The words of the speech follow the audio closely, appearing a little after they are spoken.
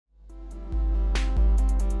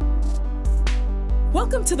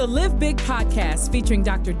Welcome to the Live Big podcast featuring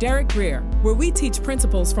Dr. Derek Grier, where we teach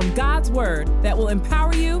principles from God's Word that will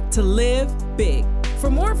empower you to live big. For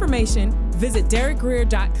more information, visit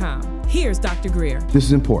derekgrier.com. Here's Dr. Grier. This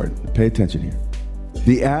is important. Pay attention here.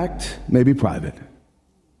 The act may be private.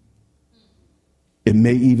 It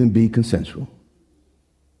may even be consensual.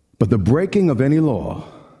 But the breaking of any law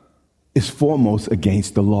is foremost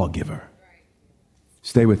against the lawgiver.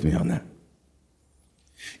 Stay with me on that.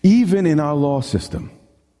 Even in our law system,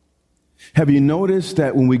 have you noticed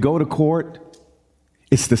that when we go to court,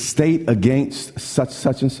 it's the state against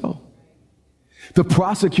such and so? The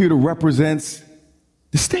prosecutor represents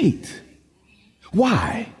the state.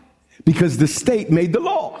 Why? Because the state made the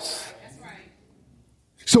laws.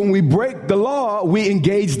 So when we break the law, we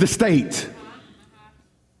engage the state.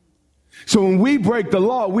 So when we break the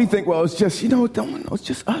law, we think, well, it's just, it's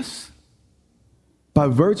just us. By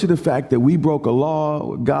virtue of the fact that we broke a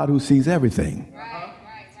law with God who sees everything,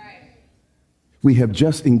 we have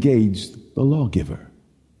just engaged the lawgiver.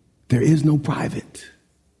 There is no private.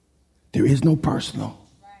 There is no personal.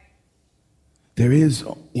 There is,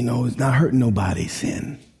 it's not hurting nobody,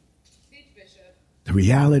 sin. The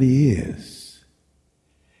reality is,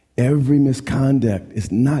 every misconduct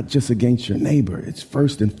is not just against your neighbor. It's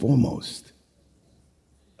first and foremost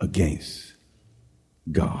against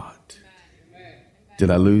God. Did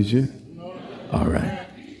I lose you? All right.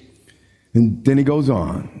 And then he goes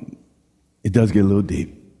on. It does get a little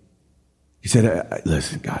deep. He said,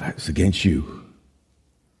 listen, God, it's against you.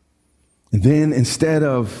 And then instead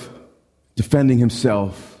of defending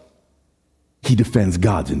himself, he defends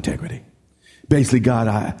God's integrity. Basically,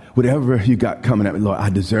 God, whatever you got coming at me, Lord, I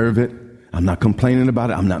deserve it. I'm not complaining about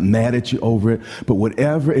it. I'm not mad at you over it. But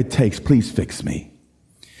whatever it takes, please fix me.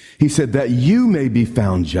 He said that you may be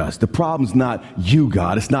found just. The problem's not you,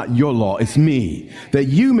 God. It's not your law. It's me. That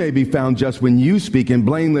you may be found just when you speak and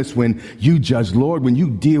blameless when you judge. Lord, when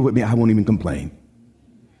you deal with me, I won't even complain.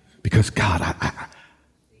 Because, God, I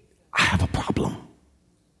have a problem.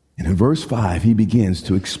 And in verse 5, he begins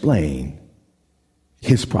to explain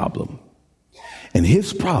his problem. And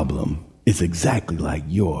his problem is exactly like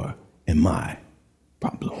your and my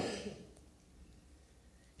problem.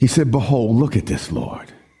 He said, behold, look at this,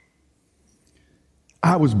 Lord.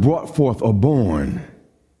 I was brought forth or born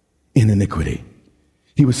in iniquity.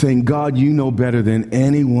 He was saying, God, you know better than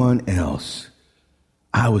anyone else.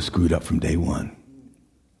 I was screwed up from day one.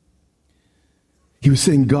 He was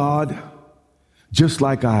saying, God, just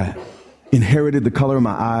like I inherited the color of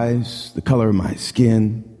my eyes, the color of my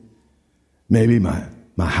skin, maybe my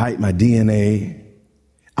height, my DNA,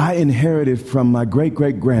 I inherited from my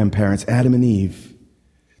great-great-grandparents, Adam and Eve,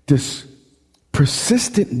 this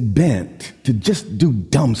persistent bent to just do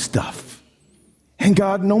dumb stuff. And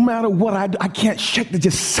God, no matter what I can't shake, there's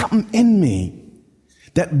just something in me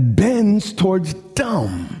that bends towards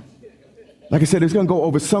dumb. Like I said, it's going to go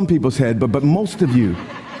over some people's head, but most of you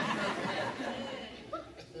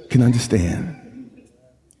can understand.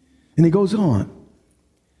 And he goes on.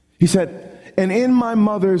 He said, and in my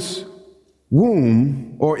mother's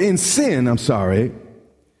womb, or in sin,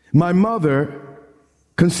 my mother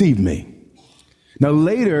conceived me. Now,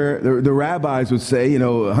 later, the rabbis would say,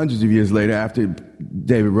 hundreds of years later, after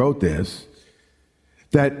David wrote this,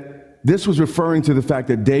 that this was referring to the fact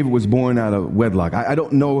that David was born out of wedlock. I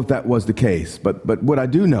don't know if that was the case, but what I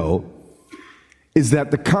do know is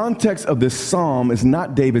that the context of this psalm is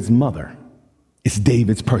not David's mother. It's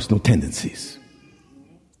David's personal tendencies.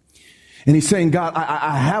 And he's saying, God,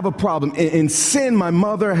 I have a problem. In sin, my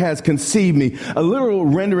mother has conceived me. A literal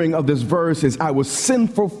rendering of this verse is, I was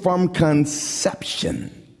sinful from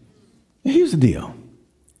conception. Here's the deal.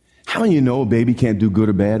 How do you know a baby can't do good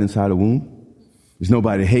or bad inside a womb? There's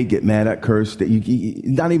nobody to hate, get mad at, curse, that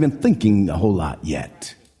you're not even thinking a whole lot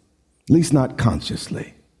yet. At least not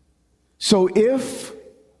consciously. So if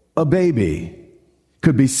a baby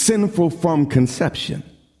could be sinful from conception,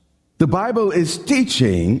 the Bible is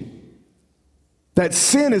teaching that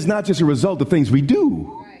sin is not just a result of things we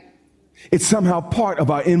do. It's somehow part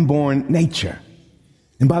of our inborn nature.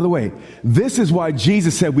 And by the way, this is why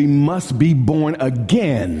Jesus said we must be born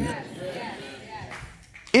again.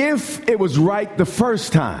 If it was right the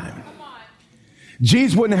first time,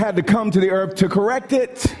 Jesus wouldn't have had to come to the earth to correct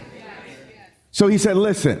it. So he said,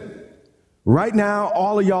 listen, right now,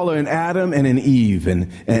 all of y'all are in Adam and in Eve.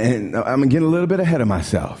 And I'm getting a little bit ahead of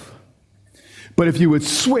myself. But if you would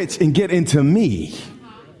switch and get into me,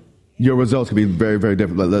 your results could be very, very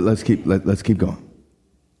different. Let's keep going.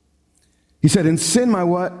 He said, in sin, my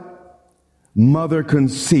what? Mother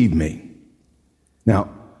conceived me. Now,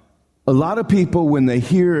 a lot of people, when they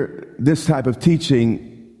hear this type of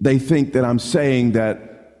teaching, they think that I'm saying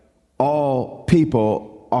that all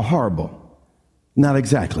people are horrible. Not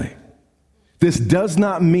exactly. This does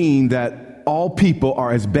not mean that all people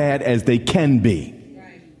are as bad as they can be.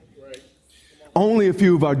 Only a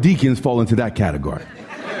few of our deacons fall into that category.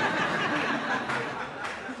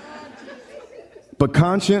 But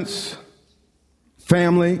conscience,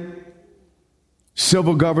 family,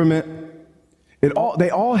 civil government, they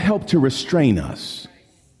all help to restrain us.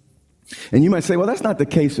 And you might say, well, that's not the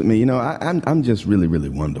case with me. You know, I'm just really, really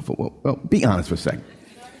wonderful. Well, be honest for a second.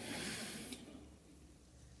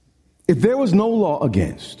 If there was no law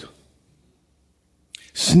against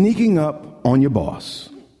sneaking up on your boss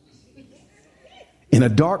in a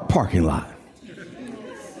dark parking lot,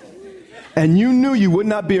 and you knew you would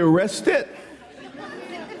not be arrested,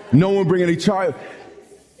 no one bring any charge,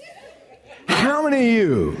 how many of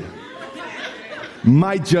you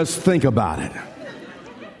might just think about it?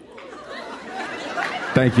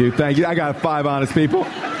 Thank you. I got 5 honest people.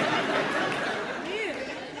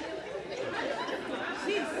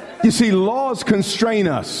 You see, laws constrain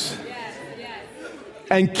us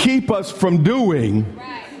and keep us from doing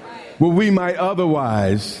what we might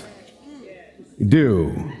otherwise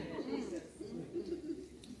do.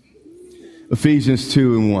 Ephesians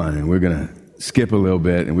 2:1, and we're going to skip a little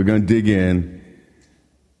bit and we're going to dig in.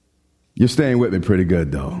 You're staying with me pretty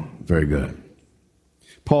good, though. Very good.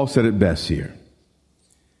 Paul said it best here.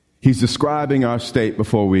 He's describing our state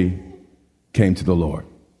before we came to the Lord.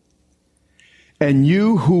 And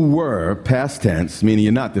you who were, past tense, meaning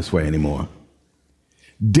you're not this way anymore,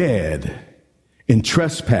 dead in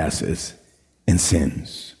trespasses and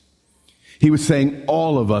sins. He was saying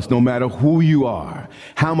all of us, no matter who you are,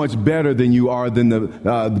 how much better than you are than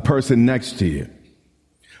the person next to you.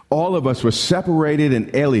 All of us were separated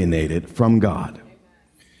and alienated from God.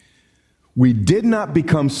 We did not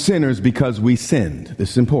become sinners because we sinned.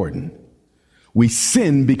 This is important. We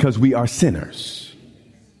sinned because we are sinners.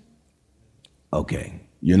 Okay,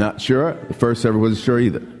 you're not sure? The first server wasn't sure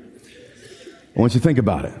either. I want you to think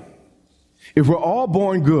about it. If we're all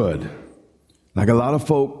born good, like a lot of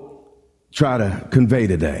folk try to convey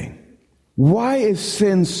today, why is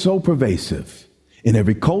sin so pervasive in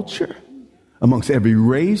every culture, amongst every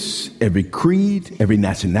race, every creed, every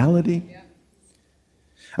nationality?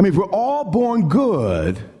 I mean, if we're all born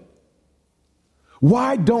good,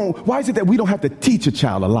 why is it that we don't have to teach a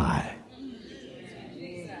child a lie?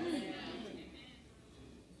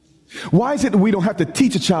 Why is it that we don't have to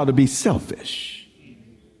teach a child to be selfish?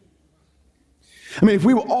 I mean, if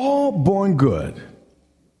we were all born good,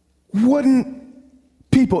 wouldn't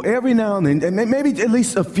people every now and then, and maybe at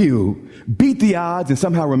least a few, beat the odds and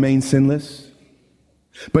somehow remain sinless?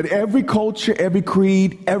 But every culture, every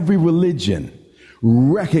creed, every religion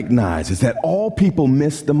recognizes that all people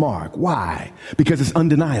miss the mark. Why? Because it's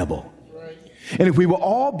undeniable. Right. And if we were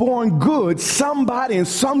all born good, somebody in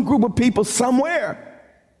some group of people somewhere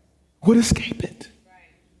would escape it. Right.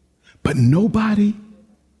 But nobody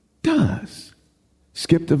does.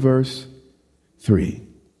 Skip to verse 3.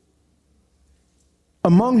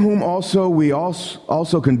 Among whom also we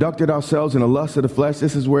also conducted ourselves in the lust of the flesh.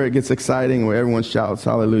 This is where it gets exciting, where everyone shouts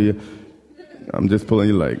hallelujah. I'm just pulling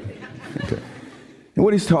your leg. Okay. And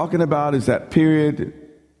what he's talking about is that period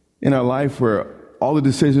in our life where all the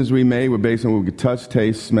decisions we made were based on what we could touch,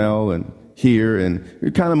 taste, smell, and hear, and we're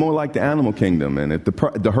kind of more like the animal kingdom. And if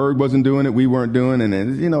the herd wasn't doing it, we weren't doing it.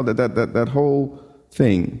 And you know, that whole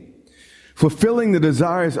thing. Fulfilling the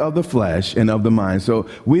desires of the flesh and of the mind. So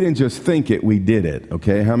we didn't just think it, we did it.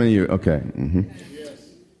 Okay, how many of you? Okay. Mm-hmm. Yes.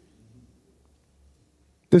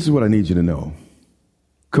 This is what I need you to know.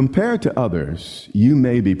 Compared to others, you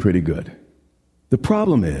may be pretty good. The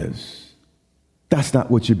problem is, that's not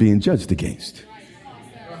what you're being judged against.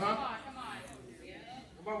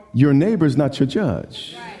 Your neighbor is not your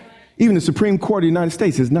judge. Even the Supreme Court of the United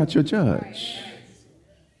States is not your judge.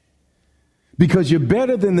 Because you're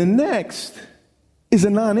better than the next is a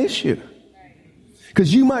non-issue.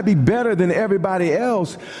 Because you might be better than everybody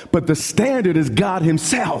else, but the standard is God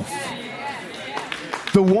himself.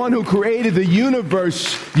 The one who created the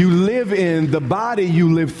universe you live in, the body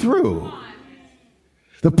you live through.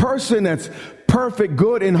 The person that's perfect,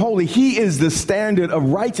 good, and holy, he is the standard of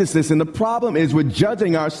righteousness. And the problem is we're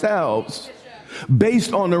judging ourselves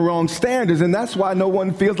based on the wrong standards. And that's why no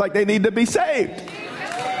one feels like they need to be saved.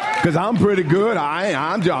 Because I'm pretty good.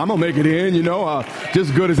 I'm going to make it in,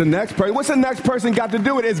 just good as the next person. What's the next person got to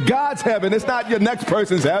do with it? It's God's heaven. It's not your next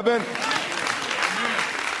person's heaven.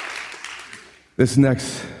 This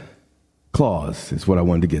next clause is what I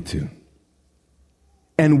wanted to get to.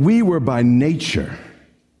 And we were by nature.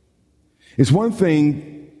 It's one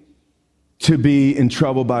thing to be in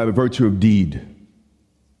trouble by virtue of deed.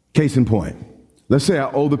 Case in point, let's say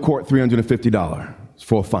I owe the court $350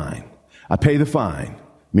 for a fine. I pay the fine.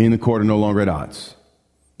 Me and the court are no longer at odds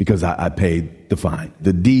because I paid the fine.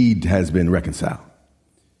 The deed has been reconciled.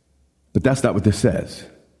 But that's not what this says.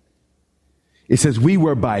 It says we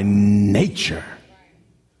were by nature.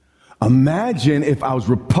 Imagine if I was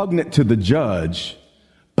repugnant to the judge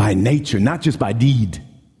by nature, not just by deed,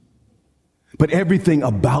 but everything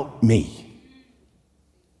about me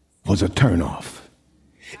was a turnoff.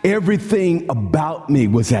 Everything about me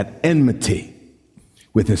was at enmity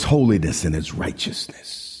with his holiness and his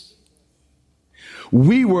righteousness.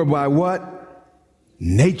 We were by what?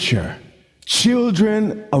 Nature.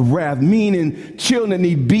 Children of wrath, meaning children that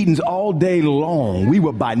need beatings all day long. We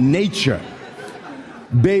were by nature.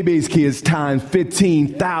 Babies, kids times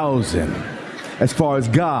 15,000 as far as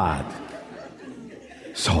God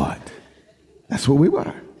saw it. That's what we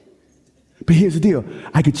were. But here's the deal.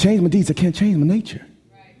 I could change my deeds. I can't change my nature.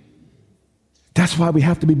 That's why we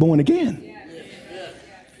have to be born again.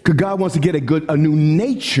 Because God wants to get a new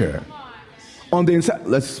nature on the inside.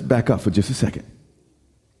 Let's back up for just a second.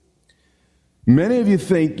 Many of you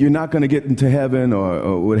think you're not going to get into heaven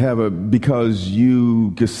or whatever because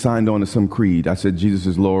you just signed on to some creed. I said Jesus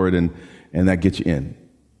is Lord and that gets you in.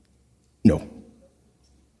 No.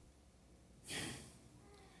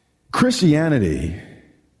 Christianity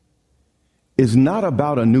is not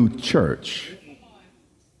about a new church.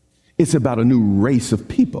 It's about a new race of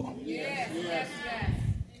people.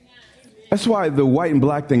 That's why the white and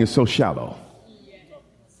black thing is so shallow.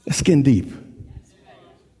 It's skin deep.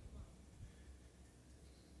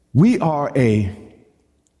 We are a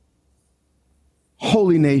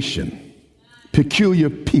holy nation, peculiar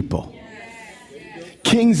people,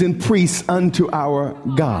 kings and priests unto our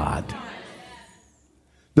God.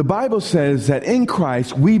 The Bible says that in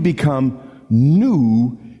Christ we become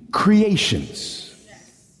new creations.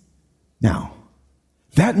 Now,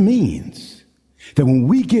 that means that when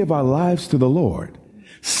we give our lives to the Lord,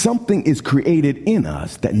 something is created in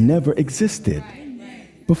us that never existed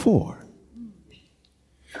before.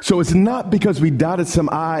 So it's not because we dotted some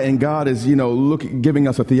I and God is, giving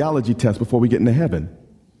us a theology test before we get into heaven.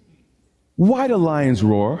 Why do lions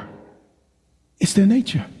roar? It's their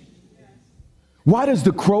nature. Why does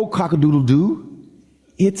the crow cock-a-doodle do?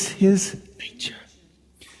 It's his nature.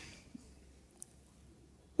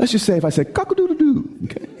 Let's just say if I said cock-a-doodle-doo,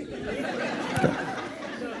 okay?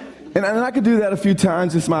 And I could do that a few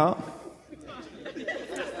times and smile.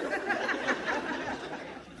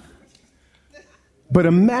 But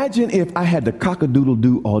imagine if I had to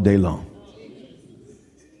cock-a-doodle-doo all day long.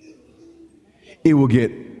 It will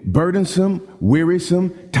get burdensome,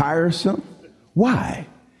 wearisome, tiresome. Why?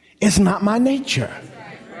 It's not my nature.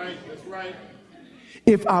 That's right.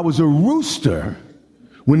 If I was a rooster,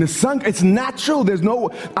 when the sun, it's natural.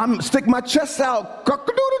 I'm stick my chest out,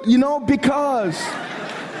 cock-a-doodle, because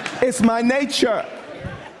it's my nature.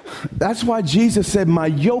 That's why Jesus said, my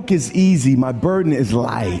yoke is easy, my burden is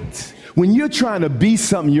light. When you're trying to be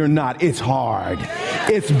something you're not, it's hard.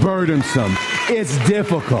 It's burdensome. It's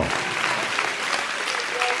difficult.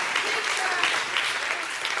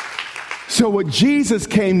 So what Jesus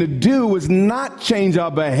came to do was not change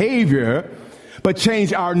our behavior, but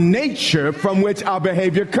change our nature from which our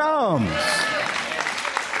behavior comes.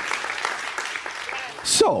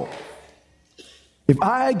 So, if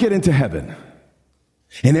I get into heaven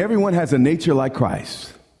and everyone has a nature like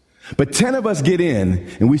Christ, but 10 of us get in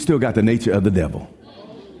and we still got the nature of the devil,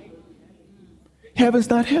 heaven's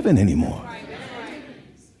not heaven anymore.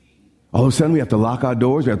 All of a sudden we have to lock our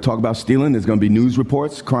doors. We have to talk about stealing. There's going to be news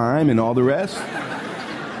reports, crime, and all the rest.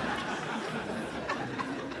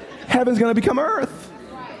 Heaven's going to become earth.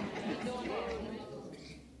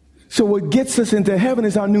 So what gets us into heaven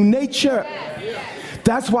is our new nature.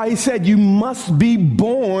 That's why he said you must be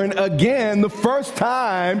born again. The first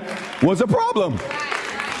time was a problem.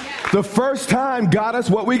 The first time got us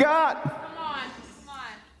what we got. Come on.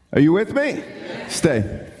 Are you with me?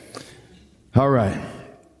 Stay. All right.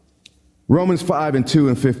 Romans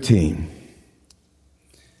 5:2-15.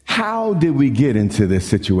 How did we get into this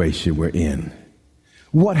situation we're in?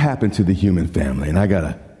 What happened to the human family? And I got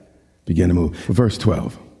to begin to move. Verse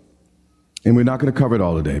 12. And we're not going to cover it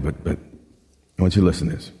all today, but I want you to listen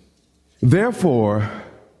to this. Therefore,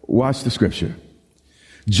 watch the scripture.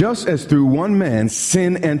 Just as through one man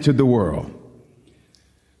sin entered the world.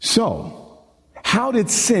 So, how did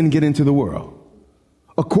sin get into the world?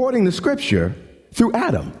 According to scripture, through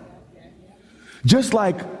Adam. Just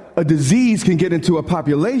like a disease can get into a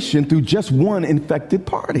population through just one infected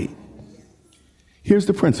party. Here's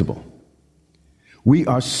the principle. We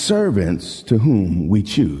are servants to whom we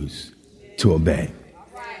choose to obey.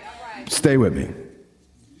 Stay with me.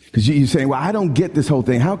 Because you're saying, well, I don't get this whole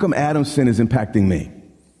thing. How come Adam's sin is impacting me?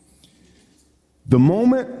 The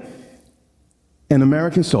moment an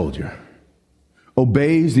American soldier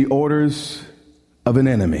obeys the orders of an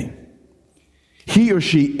enemy, he or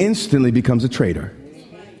she instantly becomes a traitor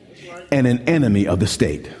and an enemy of the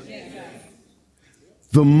state.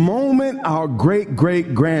 The moment our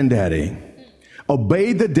great-great-granddaddy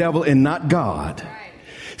obeyed the devil and not God,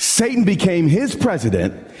 Satan became his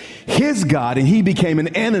president, his God, and he became an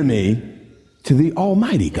enemy to the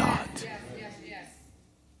Almighty God.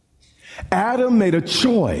 Adam made a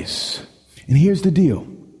choice. And here's the deal.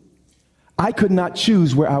 I could not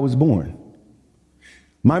choose where I was born.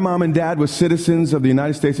 My mom and dad were citizens of the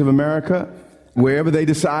United States of America. Wherever they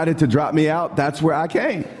decided to drop me out, that's where I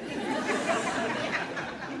came.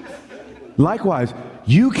 Likewise,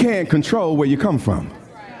 you can't control where you come from,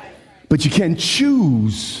 but you can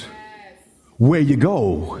choose where you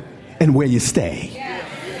go and where you stay.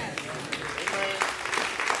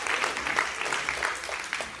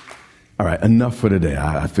 All right, enough for today.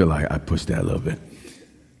 I feel like I pushed that a little bit.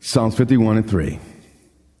 Psalms 51 and 3.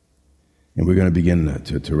 And we're going to begin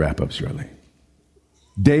to wrap up shortly.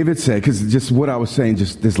 David said, because just what I was saying,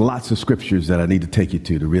 just there's lots of scriptures that I need to take you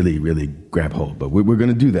to really, really grab hold. But we're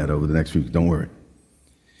going to do that over the next week. Don't worry.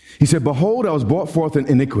 He said, behold, I was brought forth in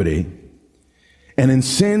iniquity, and in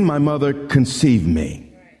sin my mother conceived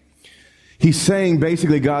me. He's saying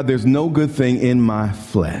basically, God, there's no good thing in my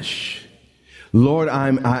flesh. Lord,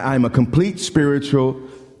 I'm a complete spiritual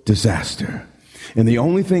disaster. And the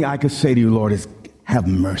only thing I could say to you, Lord, is have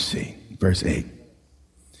mercy. Verse 8.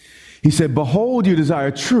 He said, behold, you desire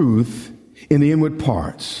truth in the inward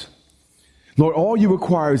parts. Lord, all you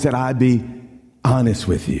require is that I be honest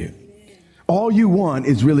with you. All you want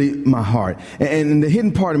is really my heart. And the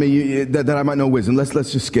hidden part of me, that I might know wisdom. Let's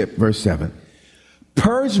just skip verse 7.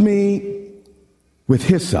 Purge me with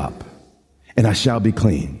hyssop, and I shall be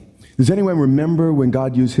clean. Does anyone remember when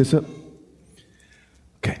God used hyssop?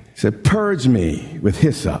 Okay. He said, purge me with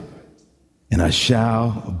hyssop, and I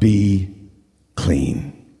shall be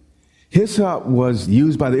clean. Hyssop was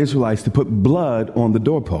used by the Israelites to put blood on the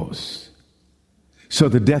doorposts so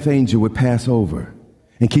the death angel would pass over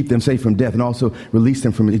and keep them safe from death and also release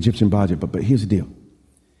them from Egyptian bondage. But here's the deal.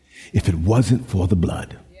 If it wasn't for the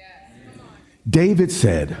blood, David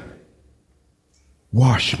said,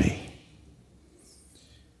 wash me.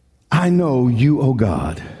 I know you, oh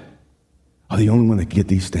God, are the only one that can get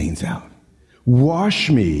these stains out. Wash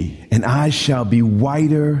me, and I shall be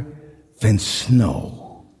whiter than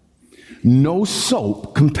snow. No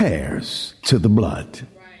soap compares to the blood.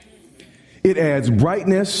 It adds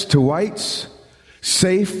brightness to whites,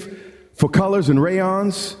 safe for colors and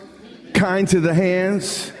rayons, kind to the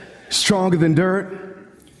hands, stronger than dirt.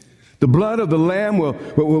 The blood of the lamb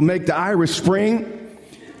will make the Irish Spring.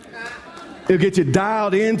 It'll get you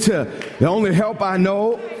dialed into the only help I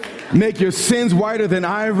know. Make your sins whiter than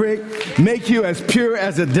ivory. Make you as pure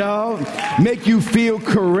as a dove. Make you feel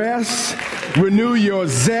caressed. Renew your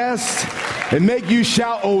zest. And make you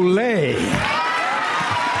shout, Olay.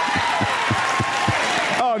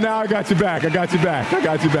 Oh, now I got you back. I got you back.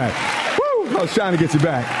 Woo! I was trying to get you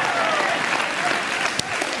back.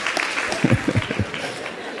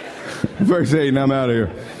 Verse 8, and I'm out of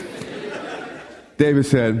here. David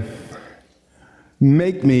said,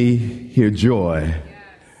 make me hear joy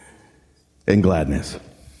and gladness.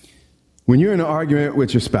 When you're in an argument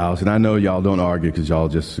with your spouse, and I know y'all don't argue because y'all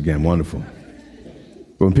just, again, wonderful.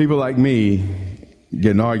 But when people like me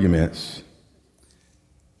get in arguments,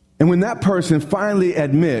 and when that person finally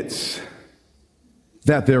admits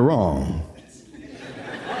that they're wrong,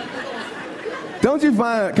 don't you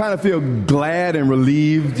kind of feel glad and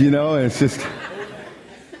relieved, you know? And it's just,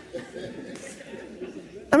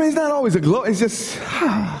 I mean, it's not always a glow, it's just,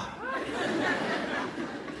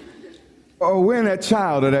 Or when that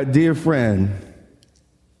child or that dear friend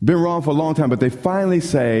been wrong for a long time, but they finally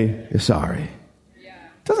say, they're sorry.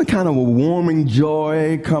 Doesn't kind of a warming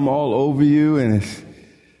joy come all over you? And it's,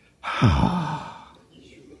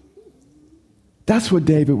 That's what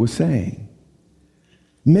David was saying.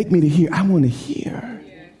 Make me to hear. I want to hear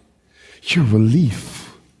your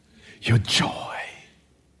relief, your joy.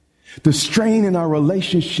 The strain in our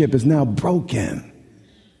relationship is now broken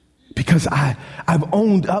because I've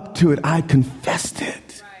owned up to it. I confessed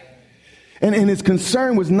it. And his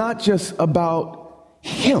concern was not just about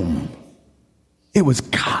him. It was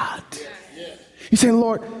God. He's saying,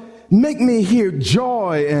 Lord, make me hear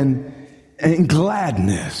joy and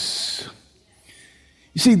gladness.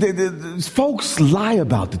 You see, the folks lie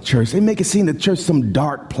about the church. They make it seem the church some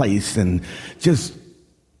dark place and just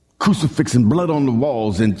crucifix and blood on the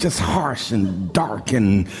walls and just harsh and dark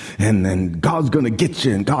and God's going to get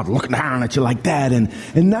you and God looking down at you like that.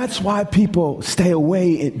 And that's why people stay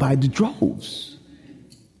away by the droves.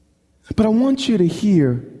 But I want you to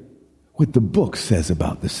hear what the book says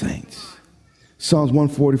about the saints. Psalms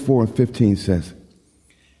 144:15 says,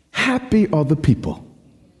 happy are the people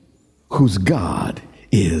whose God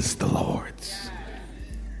is the Lord's.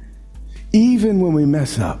 Even when we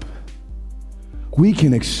mess up, we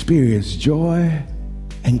can experience joy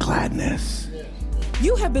and gladness.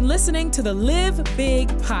 You have been listening to the Live Big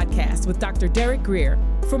podcast with Dr. Derek Grier.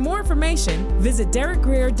 For more information, visit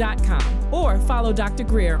derekgrier.com or follow Dr.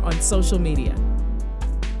 Grier on social media.